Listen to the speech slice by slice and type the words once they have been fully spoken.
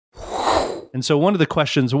And so one of the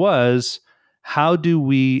questions was, how do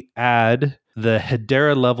we add the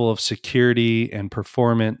Hedera level of security and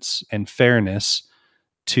performance and fairness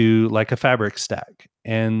to like a Fabric stack?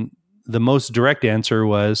 And the most direct answer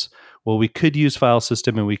was, well, we could use file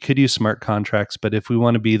system and we could use smart contracts, but if we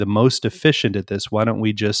want to be the most efficient at this, why don't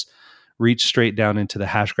we just reach straight down into the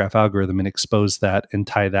Hashgraph algorithm and expose that and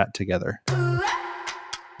tie that together?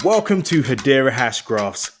 Welcome to Hedera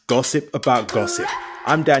Hashgraph's Gossip About Gossip.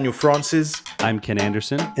 I'm Daniel Francis. I'm Ken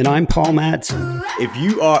Anderson. And I'm Paul Madsen. If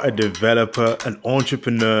you are a developer, an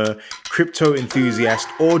entrepreneur, crypto enthusiast,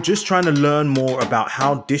 or just trying to learn more about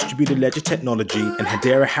how distributed ledger technology and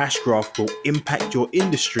Hedera Hashgraph will impact your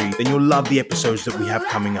industry, then you'll love the episodes that we have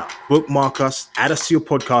coming up. Bookmark us, add us to your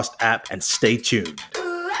podcast app, and stay tuned.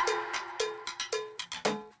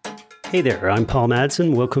 Hey there, I'm Paul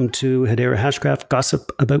Madsen. Welcome to Hedera Hashgraph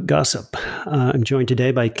Gossip About Gossip. I'm joined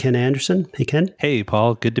today by Ken Anderson. Hey, Ken. Hey,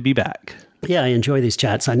 Paul. Good to be back. Yeah, I enjoy these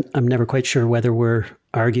chats. I'm never quite sure whether we're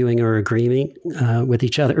arguing or agreeing with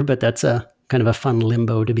each other, but that's a kind of a fun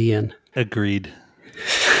limbo to be in. Agreed.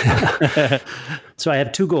 So I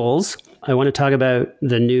have two goals. I want to talk about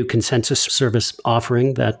the new consensus service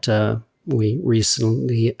offering that we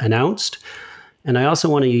recently announced. And I also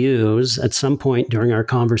want to use, at some point during our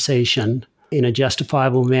conversation, in a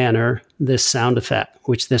justifiable manner, this sound effect,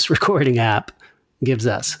 which this recording app gives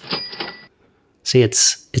us. See,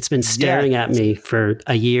 it's been staring at me for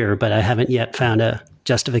a year, but I haven't yet found a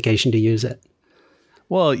justification to use it.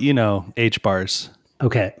 Well, you know, H-bars.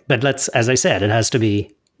 Okay, but as I said, it has to be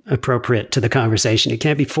appropriate to the conversation. It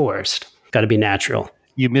can't be forced. Got to be natural.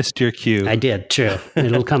 You missed your cue. I did, true.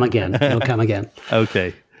 It'll come again.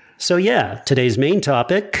 Okay. So yeah, today's main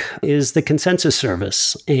topic is the consensus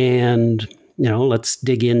service. And, let's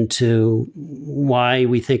dig into why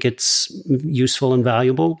we think it's useful and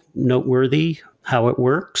valuable, noteworthy, how it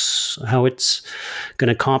works, how it's going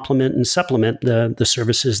to complement and supplement the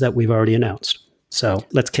services that we've already announced. So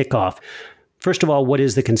let's kick off. First of all, what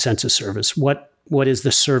is the consensus service? What is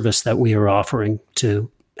the service that we are offering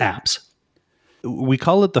to apps? We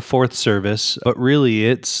call it the fourth service, but really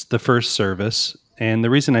it's the first service. And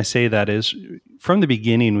the reason I say that is from the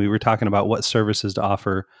beginning, we were talking about what services to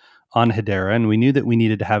offer on Hedera, and we knew that we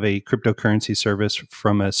needed to have a cryptocurrency service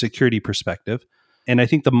from a security perspective. And I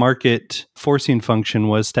think the market forcing function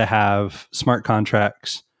was to have smart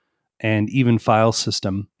contracts and even file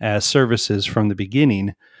system as services from the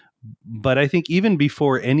beginning. But I think even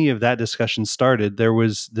before any of that discussion started, there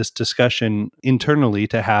was this discussion internally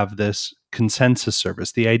to have this consensus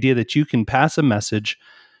service, the idea that you can pass a message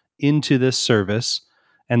into this service,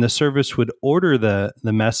 and the service would order the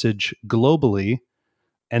message globally,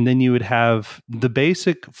 and then you would have the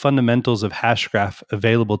basic fundamentals of Hashgraph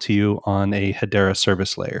available to you on a Hedera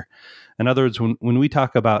service layer. In other words, when we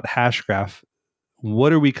talk about Hashgraph,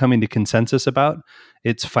 what are we coming to consensus about?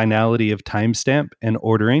 It's finality of timestamp and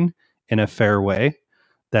ordering in a fair way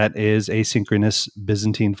that is asynchronous,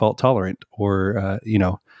 Byzantine fault tolerant, or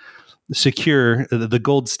secure, the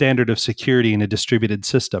gold standard of security in a distributed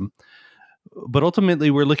system. But ultimately,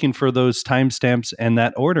 we're looking for those timestamps and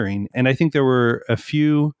that ordering. And I think there were a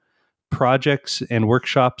few projects and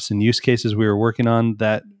workshops and use cases we were working on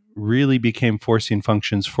that really became forcing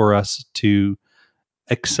functions for us to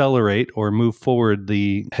accelerate or move forward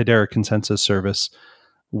the Hedera Consensus Service,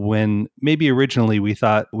 when maybe originally we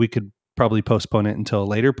thought we could probably postpone it until a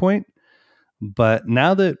later point. But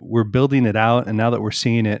now that we're building it out and now that we're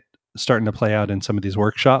seeing it starting to play out in some of these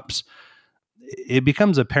workshops, it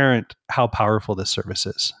becomes apparent how powerful this service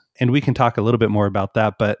is. And we can talk a little bit more about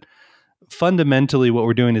that, but fundamentally what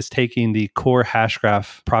we're doing is taking the core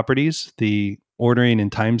Hashgraph properties, the ordering and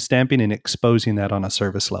timestamping, and exposing that on a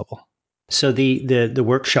service level. So the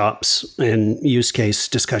workshops and use case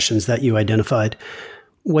discussions that you identified,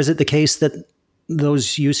 was it the case that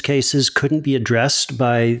those use cases couldn't be addressed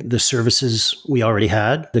by the services we already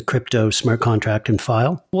had, the crypto smart contract and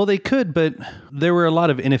file? Well, they could, but there were a lot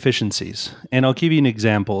of inefficiencies. And I'll give you an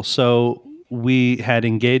example. So we had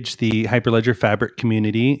engaged the Hyperledger Fabric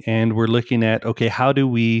community, and we're looking at, okay, how do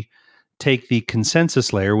we take the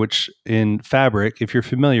consensus layer, which in Fabric, if you're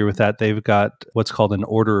familiar with that, they've got what's called an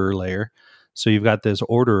orderer layer. So you've got this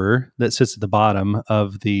orderer that sits at the bottom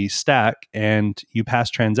of the stack, and you pass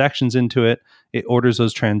transactions into it. It orders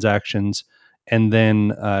those transactions, and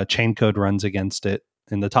then chain code runs against it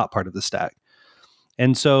in the top part of the stack.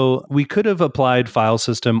 And so we could have applied file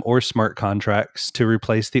system or smart contracts to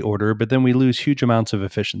replace the order, but then we lose huge amounts of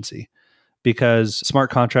efficiency because smart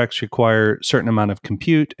contracts require a certain amount of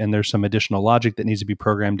compute, and there's some additional logic that needs to be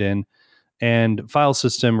programmed in. And file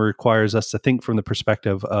system requires us to think from the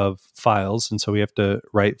perspective of files. And so we have to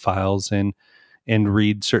write files and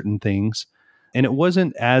read certain things. And it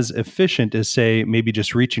wasn't as efficient as, say, maybe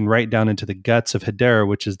just reaching right down into the guts of Hedera,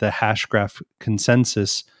 which is the Hashgraph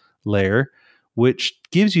consensus layer, which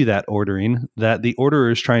gives you that ordering that the orderer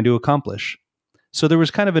is trying to accomplish. So there was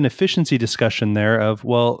kind of an efficiency discussion there of,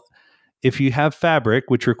 well, if you have Fabric,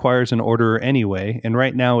 which requires an orderer anyway, and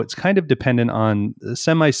right now it's kind of dependent on a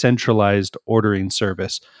semi-centralized ordering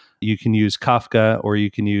service. You can use Kafka or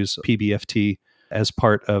you can use PBFT as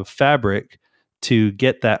part of Fabric to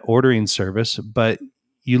get that ordering service, but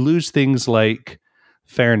you lose things like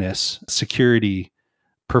fairness, security,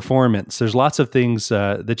 performance. There's lots of things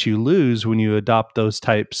that you lose when you adopt those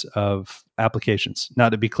types of applications. Now,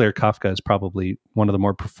 to be clear, Kafka is probably one of the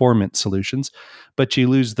more performant solutions, but you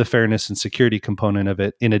lose the fairness and security component of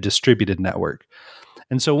it in a distributed network.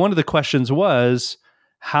 And so one of the questions was,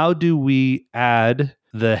 how do we add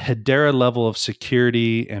the Hedera level of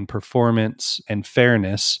security and performance and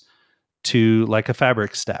fairness to like a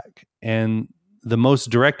Fabric stack? And the most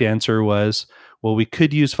direct answer was, well, we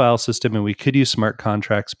could use file system and we could use smart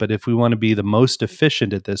contracts, but if we want to be the most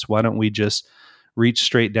efficient at this, why don't we just reach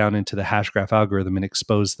straight down into the Hashgraph algorithm and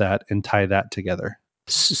expose that and tie that together?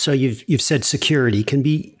 So you've said security. Can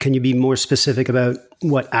you be more specific about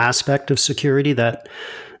what aspect of security that,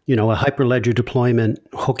 a Hyperledger deployment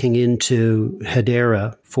hooking into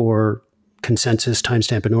Hedera for consensus,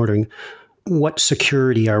 timestamp, and ordering? What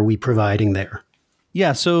security are we providing there?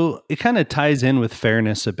 Yeah, so it kind of ties in with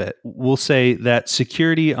fairness a bit. We'll say that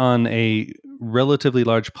security on a relatively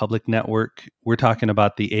large public network, we're talking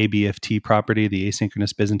about the ABFT property, the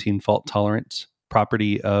asynchronous Byzantine fault tolerance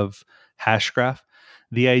property of Hashgraph.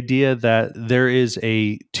 The idea that there is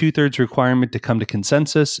a 2/3 requirement to come to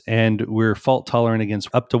consensus, and we're fault tolerant against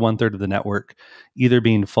up to 1/3 of the network, either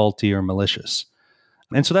being faulty or malicious.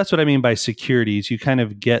 And so that's what I mean by security, is you kind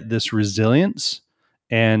of get this resilience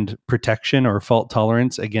and protection or fault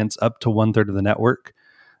tolerance against up to 1/3 of the network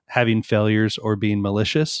having failures or being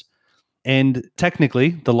malicious. And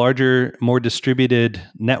technically, the larger, more distributed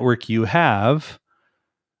network you have,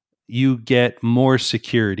 you get more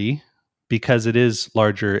security because it is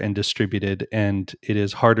larger and distributed and it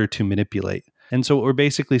is harder to manipulate. And so what we're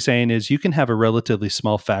basically saying is you can have a relatively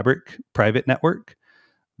small Fabric private network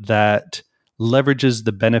that leverages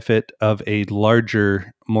the benefit of a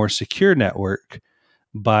larger, more secure network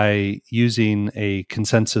by using a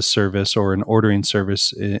consensus service or an ordering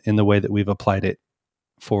service in the way that we've applied it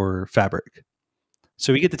for Fabric.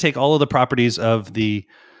 So we get to take all of the properties of the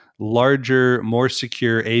larger, more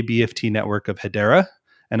secure ABFT network of Hedera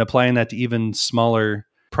and applying that to even smaller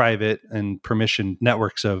private and permissioned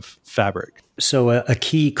networks of Fabric. So a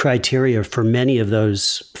key criteria for many of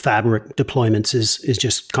those Fabric deployments is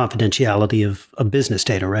just confidentiality of business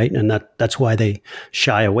data, right? And that's why they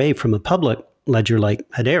shy away from a public ledger like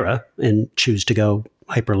Hedera and choose to go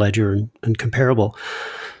Hyperledger and comparable.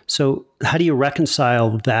 So how do you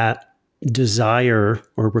reconcile that desire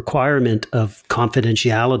or requirement of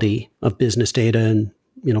confidentiality of business data and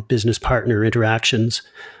business partner interactions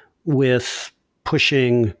with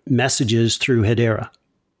pushing messages through Hedera?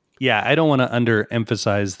 Yeah, I don't want to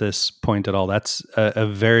underemphasize this point at all. That's a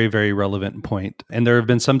very, very relevant point. And there have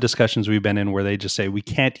been some discussions we've been in where they just say we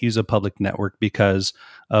can't use a public network because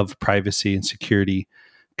of privacy and security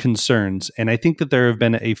concerns. And I think that there have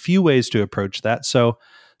been a few ways to approach that. So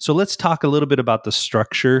let's talk a little bit about the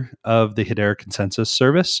structure of the Hedera Consensus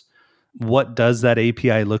Service. What does that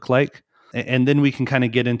API look like? And then we can kind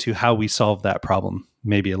of get into how we solve that problem,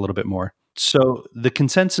 maybe a little bit more. So the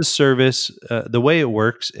consensus service, the way it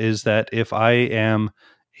works is that if I am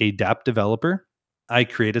a dApp developer, I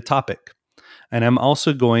create a topic. And I'm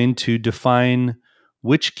also going to define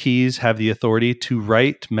which keys have the authority to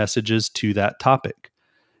write messages to that topic.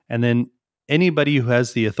 And then anybody who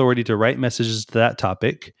has the authority to write messages to that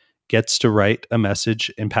topic gets to write a message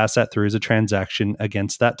and pass that through as a transaction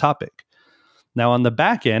against that topic. Now, on the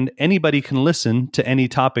back end, anybody can listen to any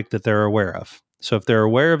topic that they're aware of. So if they're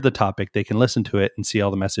aware of the topic, they can listen to it and see all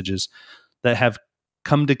the messages that have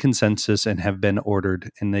come to consensus and have been ordered,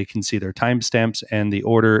 and they can see their timestamps and the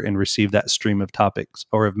order and receive that stream of topics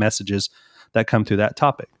or of messages that come through that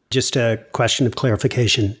topic. Just a question of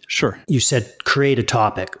clarification. Sure. You said create a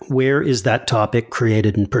topic. Where is that topic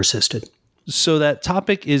created and persisted? So that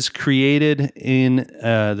topic is created in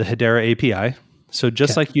the Hedera API. So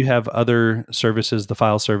just like you have other services, the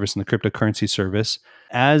file service and the cryptocurrency service,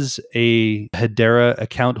 as a Hedera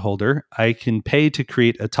account holder, I can pay to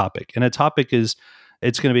create a topic. And a topic it's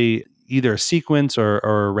going to be either a sequence or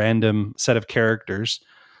a random set of characters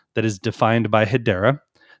that is defined by Hedera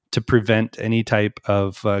to prevent any type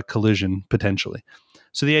of collision potentially.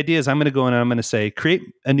 So the idea is I'm going to go in and I'm going to say, create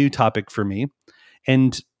a new topic for me.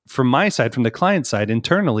 And from my side, from the client side,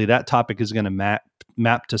 internally, that topic is going to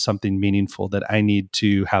map to something meaningful that I need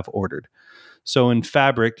to have ordered. So in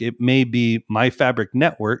Fabric, it may be my Fabric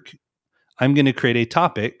network. I'm going to create a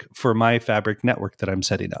topic for my Fabric network that I'm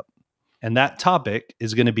setting up. And that topic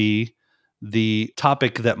is going to be the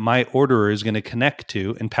topic that my orderer is going to connect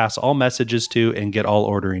to and pass all messages to and get all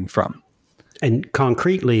ordering from. And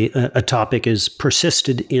concretely, a topic is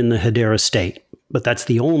persisted in the Hedera state, but that's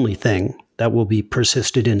the only thing that will be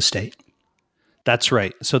persisted in state. That's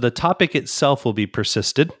right. So the topic itself will be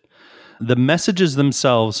persisted. The messages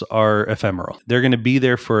themselves are ephemeral. They're going to be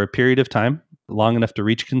there for a period of time, long enough to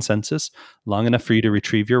reach consensus, long enough for you to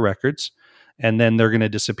retrieve your records, and then they're going to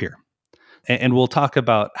disappear. And we'll talk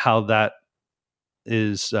about how that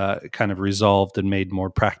is kind of resolved and made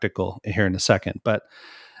more practical here in a second. But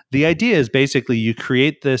the idea is basically you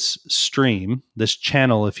create this stream, this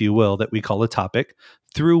channel, if you will, that we call a topic,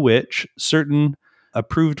 through which certain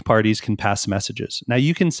approved parties can pass messages. Now,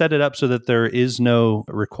 you can set it up so that there is no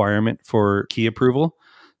requirement for key approval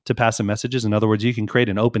to pass the messages. In other words, you can create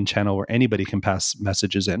an open channel where anybody can pass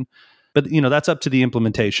messages in. But that's up to the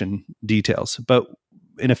implementation details. But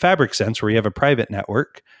in a Fabric sense, where you have a private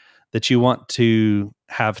network that you want to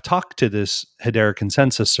have talk to this Hedera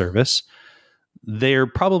Consensus Service, they're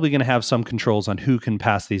probably going to have some controls on who can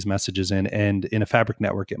pass these messages in. And in a Fabric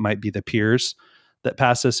network, it might be the peers that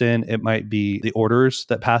pass this in. It might be the orderers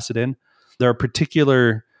that pass it in. There are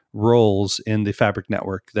particular roles in the Fabric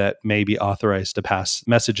network that may be authorized to pass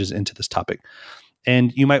messages into this topic.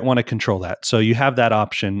 And you might want to control that. So you have that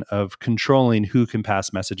option of controlling who can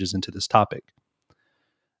pass messages into this topic.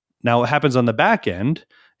 Now, what happens on the back end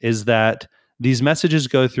is that these messages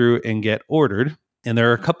go through and get ordered. And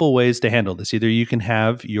there are a couple ways to handle this. Either you can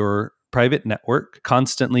have your private network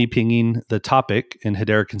constantly pinging the topic in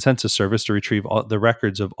Hedera Consensus Service to retrieve all the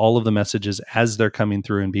records of all of the messages as they're coming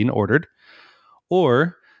through and being ordered,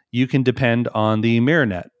 or you can depend on the mirror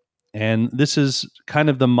net. And this is kind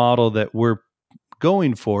of the model that we're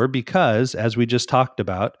going for because, as we just talked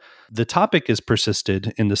about, the topic is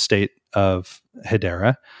persisted in the state of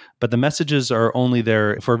Hedera, but the messages are only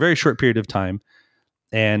there for a very short period of time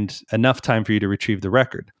and enough time for you to retrieve the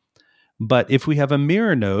record. But if we have a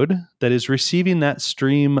mirror node that is receiving that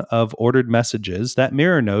stream of ordered messages, that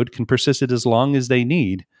mirror node can persist it as long as they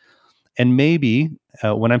need. And maybe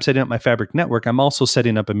when I'm setting up my Fabric network, I'm also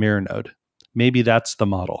setting up a mirror node. Maybe that's the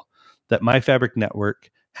model, that my Fabric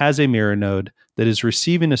network has a mirror node that is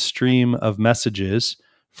receiving a stream of messages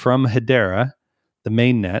from Hedera, the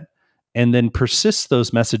mainnet, and then persists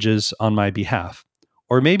those messages on my behalf.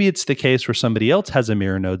 Or maybe it's the case where somebody else has a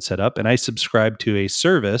mirror node set up and I subscribe to a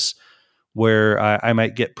service where I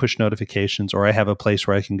might get push notifications, or I have a place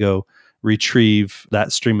where I can go retrieve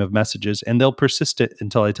that stream of messages, and they'll persist it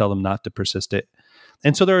until I tell them not to persist it.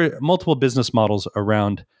 And so there are multiple business models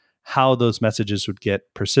around how those messages would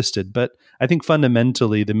get persisted. But I think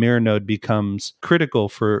fundamentally, the mirror node becomes critical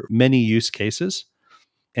for many use cases.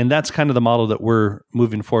 And that's kind of the model that we're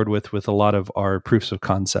moving forward with a lot of our proofs of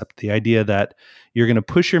concept. The idea that you're going to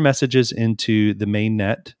push your messages into the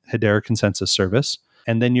mainnet Hedera Consensus Service,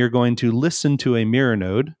 and then you're going to listen to a mirror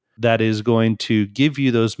node that is going to give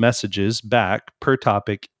you those messages back per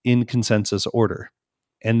topic in consensus order.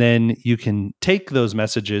 And then you can take those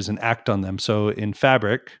messages and act on them. So in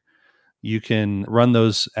Fabric, you can run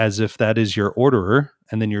those as if that is your orderer,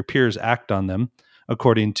 and then your peers act on them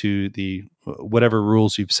according to the whatever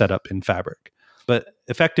rules you've set up in Fabric. But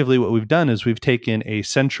effectively what we've done is we've taken a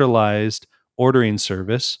centralized ordering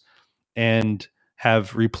service and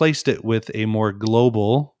have replaced it with a more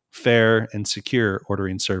global, fair, and secure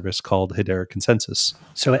ordering service called Hedera Consensus.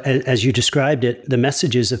 So as you described it, the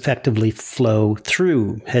messages effectively flow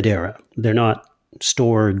through Hedera. They're not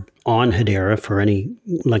stored on Hedera for any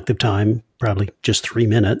length of time, probably just 3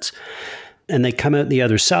 minutes. And they come out the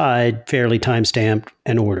other side fairly time-stamped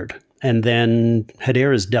and ordered. And then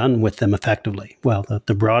Hedera is done with them effectively. Well,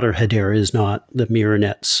 the broader Hedera is not. The mirror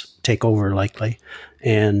nets take over likely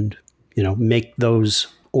and make those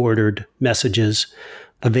ordered messages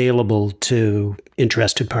available to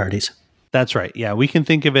interested parties. That's right. Yeah, we can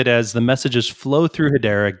think of it as the messages flow through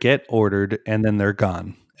Hedera, get ordered, and then they're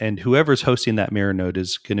gone. And whoever's hosting that mirror node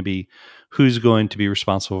is going to be who's going to be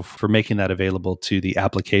responsible for making that available to the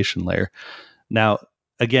application layer. Now,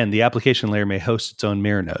 again, the application layer may host its own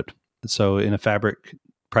mirror node. So in a Fabric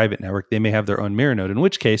private network, they may have their own mirror node, in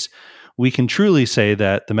which case we can truly say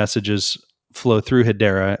that the messages flow through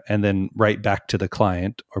Hedera and then right back to the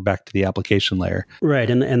client or back to the application layer. Right.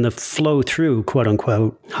 And the flow through, quote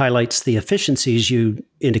unquote, highlights the efficiencies you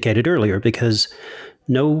indicated earlier, because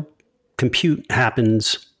no compute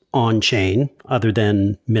happens on chain other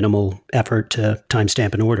than minimal effort to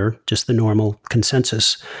timestamp and order, just the normal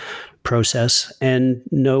consensus process, and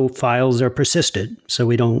no files are persisted. So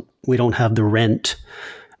we don't have the rent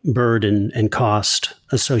burden and cost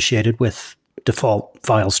associated with default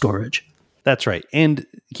file storage. That's right. And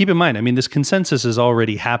keep in mind, I mean, this consensus is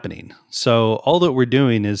already happening. So all that we're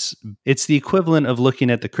doing is it's the equivalent of looking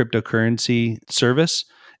at the cryptocurrency service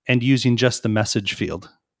and using just the message field.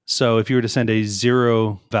 So if you were to send a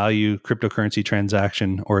zero value cryptocurrency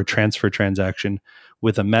transaction or a transfer transaction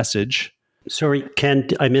with a message. Sorry, Ken,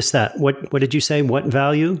 I missed that. What did you say? What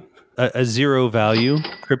value? A zero value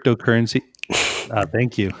cryptocurrency.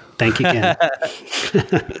 Thank you. Thank you, Ken.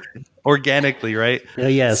 Organically, right?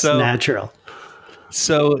 Yes, natural.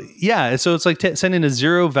 So it's like sending a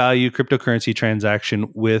zero value cryptocurrency transaction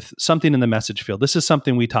with something in the message field. This is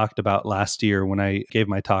something we talked about last year when I gave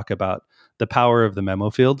my talk about the power of the memo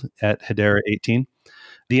field at Hedera 18.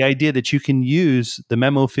 The idea that you can use the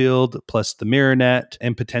memo field plus the mirror net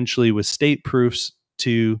and potentially with state proofs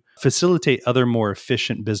to facilitate other more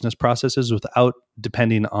efficient business processes without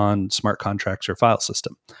depending on smart contracts or file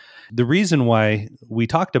system. The reason why we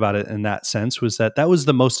talked about it in that sense was that was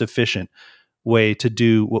the most efficient way to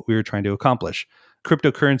do what we were trying to accomplish.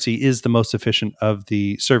 Cryptocurrency is the most efficient of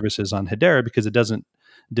the services on Hedera because it doesn't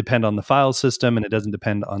depend on the file system and it doesn't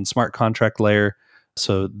depend on smart contract layer.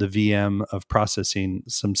 So the VM of processing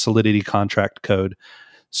some Solidity contract code.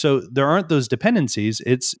 So there aren't those dependencies.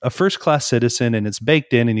 It's a first-class citizen and it's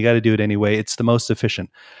baked in and you got to do it anyway. It's the most efficient.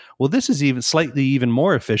 Well, this is even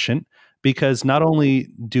more efficient because not only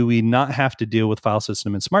do we not have to deal with file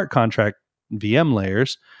system and smart contract VM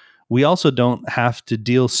layers, we also don't have to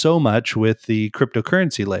deal so much with the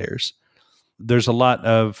cryptocurrency layers. There's a lot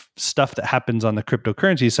of stuff that happens on the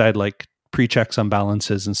cryptocurrency side, like pre-checks on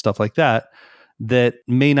balances and stuff like that, that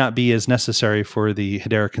may not be as necessary for the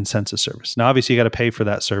Hedera Consensus Service. Now, obviously, you got to pay for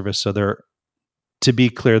that service. So to be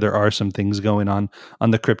clear, there are some things going on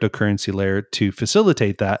the cryptocurrency layer to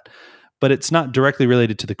facilitate that, but it's not directly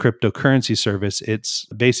related to the cryptocurrency service. It's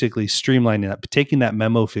basically streamlining that, taking that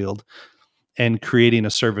memo field and creating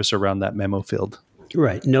a service around that memo field.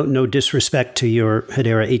 Right. No disrespect to your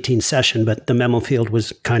Hedera 18 session, but the memo field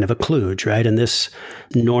was kind of a kludge, right? And this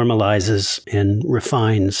normalizes and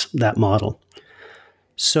refines that model.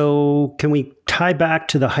 So can we tie back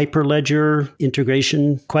to the Hyperledger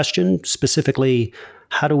integration question? Specifically,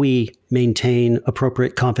 how do we maintain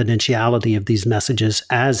appropriate confidentiality of these messages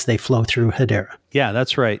as they flow through Hedera? Yeah,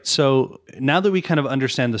 that's right. So now that we kind of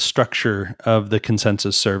understand the structure of the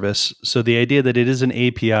consensus service, so the idea that it is an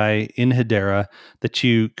API in Hedera that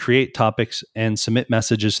you create topics and submit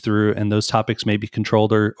messages through, and those topics may be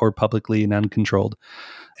controlled or publicly and uncontrolled.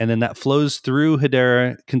 And then that flows through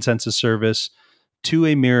Hedera Consensus Service to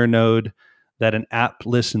a mirror node that an app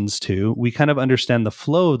listens to. We kind of understand the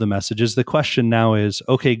flow of the messages. The question now is,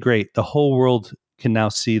 okay, great. The whole world can now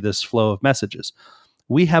see this flow of messages.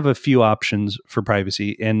 We have a few options for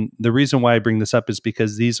privacy. And the reason why I bring this up is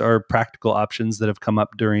because these are practical options that have come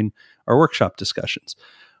up during our workshop discussions.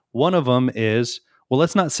 One of them is, well,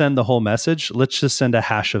 let's not send the whole message. Let's just send a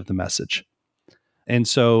hash of the message. And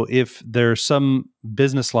so if there's some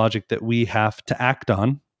business logic that we have to act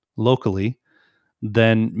on locally,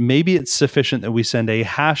 then maybe it's sufficient that we send a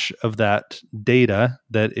hash of that data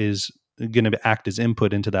that is going to act as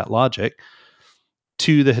input into that logic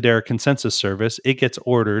to the Hedera Consensus Service. It gets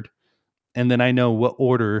ordered, and then I know what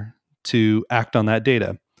order to act on that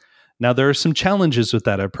data. Now, there are some challenges with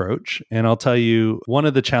that approach, and I'll tell you one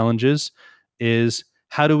of the challenges is,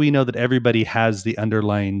 how do we know that everybody has the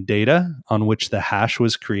underlying data on which the hash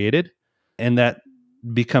was created? And that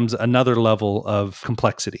becomes another level of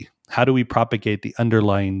complexity. How do we propagate the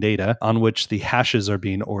underlying data on which the hashes are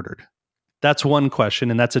being ordered? That's one question,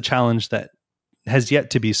 and that's a challenge that has yet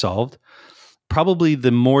to be solved. Probably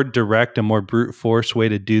the more direct and more brute force way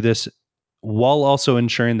to do this, while also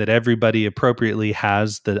ensuring that everybody appropriately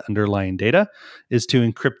has the underlying data, is to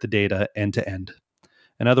encrypt the data end to end.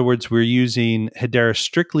 In other words, we're using Hedera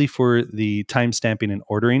strictly for the timestamping and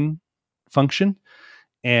ordering function,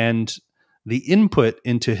 and the input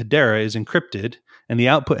into Hedera is encrypted and the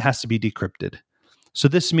output has to be decrypted. So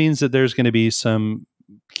this means that there's going to be some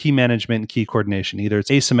key management and key coordination. Either it's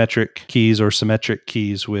asymmetric keys or symmetric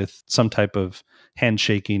keys with some type of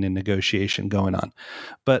handshaking and negotiation going on.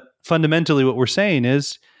 But fundamentally what we're saying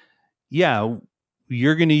is, yeah,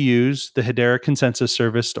 you're going to use the Hedera Consensus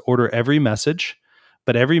Service to order every message,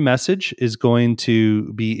 but every message is going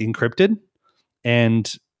to be encrypted,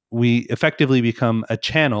 and we effectively become a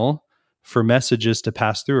channel for messages to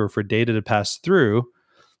pass through or for data to pass through,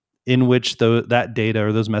 in which that data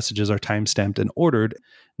or those messages are timestamped and ordered.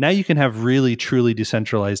 Now you can have really, truly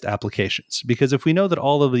decentralized applications, because if we know that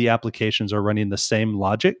all of the applications are running the same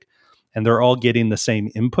logic and they're all getting the same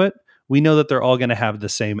input, we know that they're all going to have the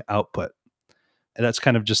same output. And that's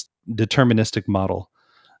kind of just deterministic model.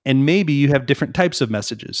 And maybe you have different types of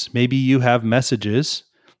messages. Maybe you have messages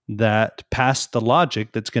that pass the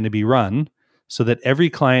logic that's going to be run, so that every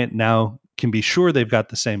client now can be sure they've got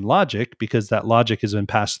the same logic because that logic has been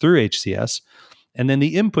passed through HCS. And then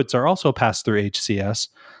the inputs are also passed through HCS.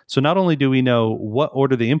 So not only do we know what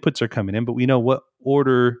order the inputs are coming in, but we know what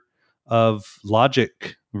order of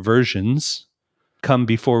logic versions come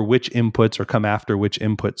before which inputs or come after which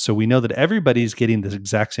inputs. So we know that everybody's getting the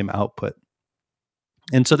exact same output.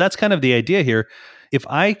 And so that's kind of the idea here. If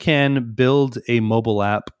I can build a mobile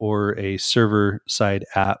app or a server-side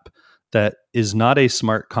app that is not a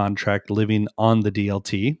smart contract living on the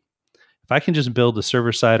DLT, if I can just build a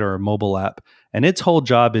server-side or a mobile app, and its whole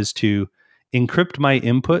job is to encrypt my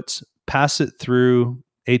inputs, pass it through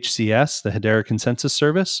HCS, the Hedera Consensus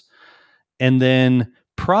Service, and then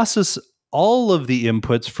process all of the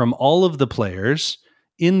inputs from all of the players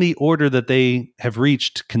in the order that they have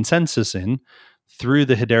reached consensus in through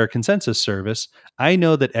the Hedera Consensus Service, I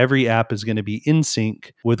know that every app is going to be in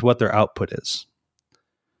sync with what their output is.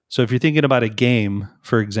 So if you're thinking about a game,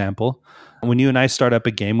 for example, when you and I start up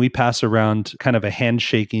a game, we pass around kind of a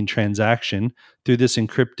handshaking transaction through this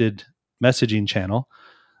encrypted messaging channel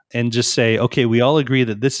and just say, okay, we all agree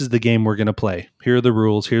that this is the game we're going to play. Here are the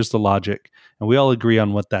rules, here's the logic, and we all agree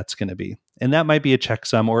on what that's going to be. And that might be a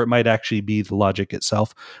checksum, or it might actually be the logic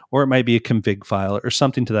itself, or it might be a config file or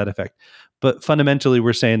something to that effect. But fundamentally,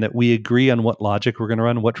 we're saying that we agree on what logic we're going to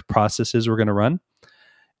run, what processes we're going to run.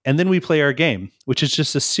 And then we play our game, which is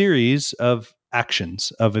just a series of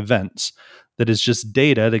actions, of events, that is just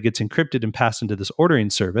data that gets encrypted and passed into this ordering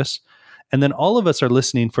service. And then all of us are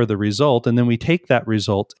listening for the result. And then we take that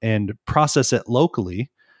result and process it locally.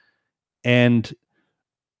 And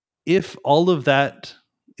if all of that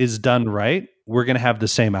is done right, we're going to have the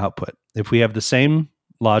same output. If we have the same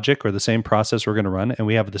logic or the same process we're going to run, and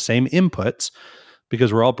we have the same inputs,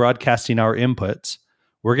 because we're all broadcasting our inputs,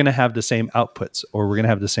 we're going to have the same outputs, or we're going to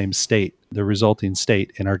have the same state, the resulting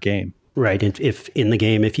state in our game. Right. If in the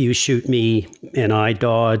game, if you shoot me and I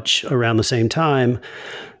dodge around the same time,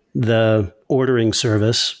 the ordering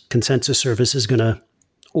service, consensus service, is going to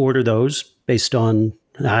order those based on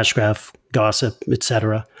Hashgraph, gossip,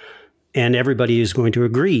 etc. And everybody is going to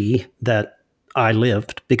agree that I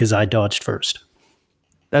lived because I dodged first.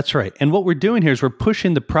 That's right. And what we're doing here is we're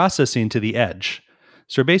pushing the processing to the edge.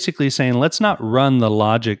 So we're basically saying, let's not run the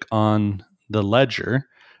logic on the ledger,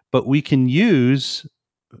 but we can use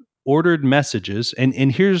ordered messages. And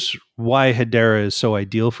here's why Hedera is so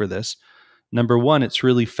ideal for this. Number one, it's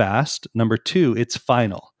really fast. Number two, it's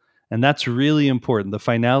final. And that's really important. The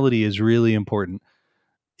finality is really important.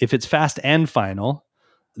 If it's fast and final,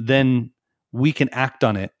 then we can act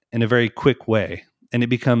on it in a very quick way, and it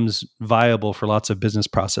becomes viable for lots of business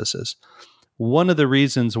processes. One of the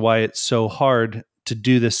reasons why it's so hard to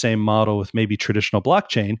do the same model with maybe traditional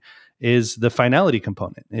blockchain is the finality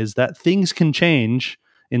component, is that things can change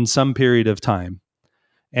in some period of time.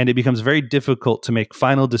 And it becomes very difficult to make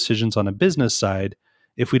final decisions on a business side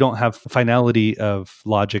if we don't have finality of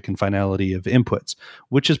logic and finality of inputs,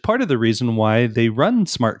 which is part of the reason why they run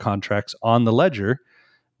smart contracts on the ledger,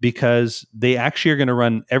 because they actually are going to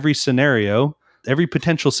run every scenario, every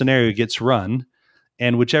potential scenario gets run,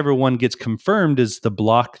 and whichever one gets confirmed is the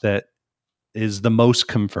block that is the most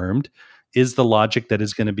confirmed, is the logic that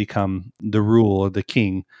is going to become the rule or the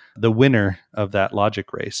king, the winner of that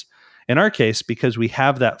logic race. In our case, because we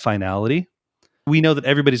have that finality, we know that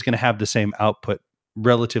everybody's going to have the same output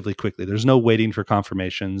relatively quickly. There's no waiting for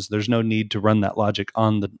confirmations. There's no need to run that logic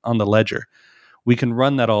on the ledger. We can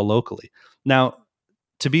run that all locally. Now,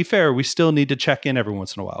 to be fair, we still need to check in every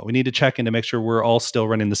once in a while. We need to check in to make sure we're all still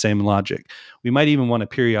running the same logic. We might even want to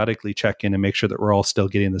periodically check in and make sure that we're all still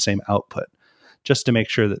getting the same output, just to make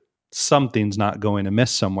sure that something's not going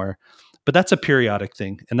amiss somewhere. But that's a periodic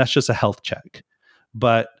thing, and that's just a health check.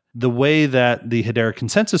 But the way that the Hedera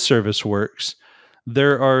Consensus Service works,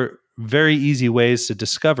 there are very easy ways to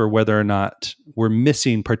discover whether or not we're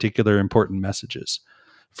missing particular important messages.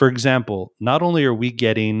 For example, not only are we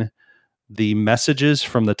getting the messages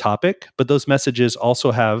from the topic, but those messages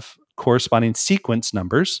also have corresponding sequence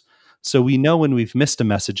numbers. So we know when we've missed a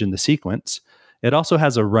message in the sequence. It also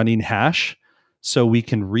has a running hash. so we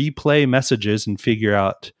can replay messages and figure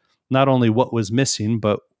out not only what was missing,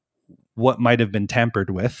 but what might have been tampered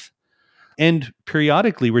with. And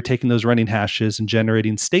periodically, we're taking those running hashes and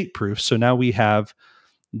generating state proofs. So now we have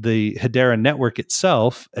the Hedera network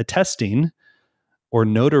itself attesting or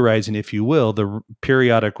notarizing, if you will, the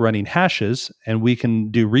periodic running hashes, and we can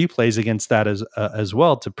do replays against that as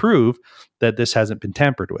well to prove that this hasn't been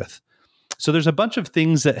tampered with. So there's a bunch of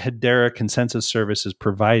things that Hedera Consensus Service is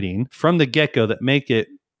providing from the get-go that make it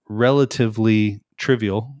relatively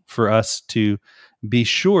trivial for us to be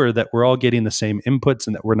sure that we're all getting the same inputs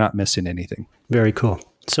and that we're not missing anything. Very cool.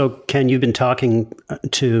 So, Ken, you've been talking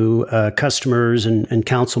to customers and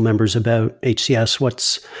council members about HCS.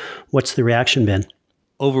 What's the reaction been?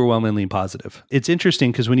 Overwhelmingly positive. It's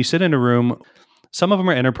interesting because when you sit in a room, some of them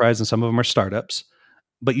are enterprise and some of them are startups,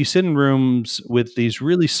 but you sit in rooms with these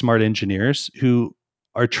really smart engineers who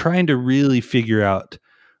are trying to really figure out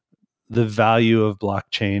the value of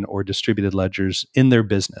blockchain or distributed ledgers in their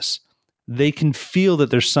business. They can feel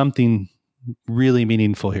that there's something really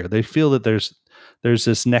meaningful here. They feel that there's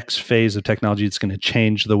this next phase of technology that's going to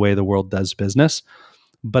change the way the world does business,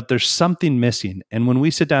 but there's something missing. And when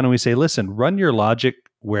we sit down and we say, listen, run your logic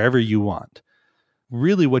wherever you want,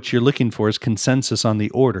 really what you're looking for is consensus on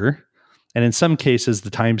the order. And in some cases,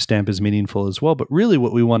 the timestamp is meaningful as well. But really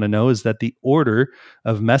what we want to know is that the order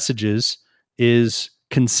of messages is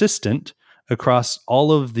consistent across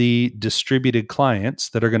all of the distributed clients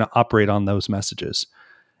that are going to operate on those messages.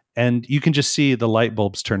 And you can just see the light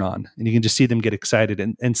bulbs turn on and you can just see them get excited.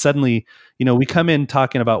 And suddenly, we come in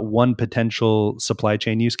talking about one potential supply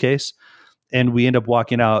chain use case, and we end up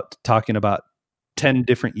walking out talking about 10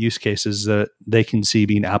 different use cases that they can see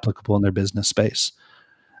being applicable in their business space.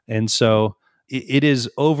 And so it is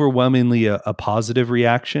overwhelmingly a positive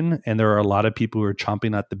reaction. And there are a lot of people who are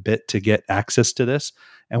chomping at the bit to get access to this.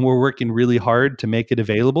 And we're working really hard to make it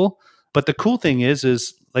available. But the cool thing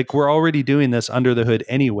is like we're already doing this under the hood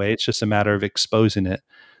anyway. It's just a matter of exposing it.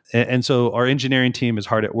 And so our engineering team is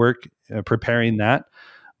hard at work preparing that.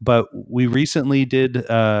 But we recently did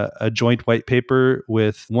a joint white paper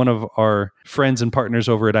with one of our friends and partners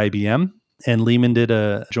over at IBM. And Lehman did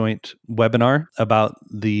a joint webinar about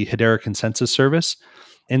the Hedera Consensus Service.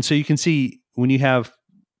 And so you can see when you have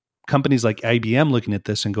companies like IBM looking at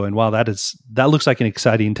this and going, wow, that looks like an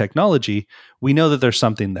exciting technology, we know that there's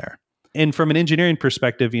something there. And from an engineering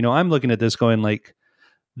perspective, I'm looking at this going like,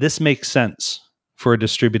 this makes sense for a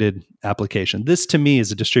distributed application. This to me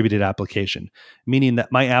is a distributed application, meaning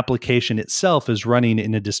that my application itself is running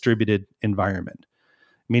in a distributed environment,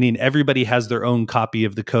 meaning everybody has their own copy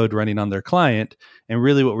of the code running on their client. And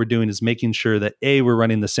really what we're doing is making sure that A, we're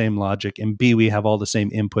running the same logic, and B, we have all the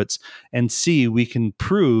same inputs, and C, we can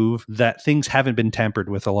prove that things haven't been tampered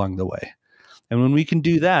with along the way. And when we can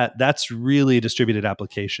do that, that's really a distributed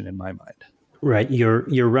application in my mind. Right.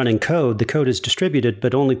 You're running code. The code is distributed,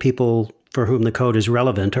 but only people for whom the code is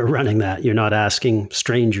relevant are running that. You're not asking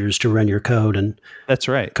strangers to run your code and that's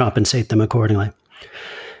right. Compensate them accordingly.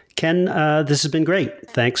 Ken, this has been great.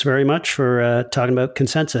 Thanks very much for talking about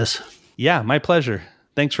consensus. Yeah, my pleasure.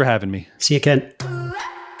 Thanks for having me. See you, Ken.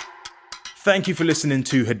 Thank you for listening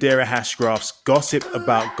to Hedera Hashgraph's Gossip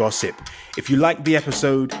About Gossip. If you liked the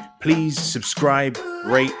episode, please subscribe,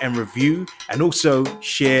 rate and review, and also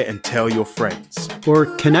share and tell your friends. Or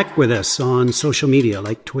connect with us on social media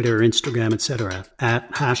like Twitter, Instagram, etc.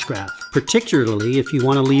 at Hashgraph, particularly if you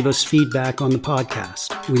want to leave us feedback on the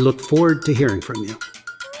podcast. We look forward to hearing from you.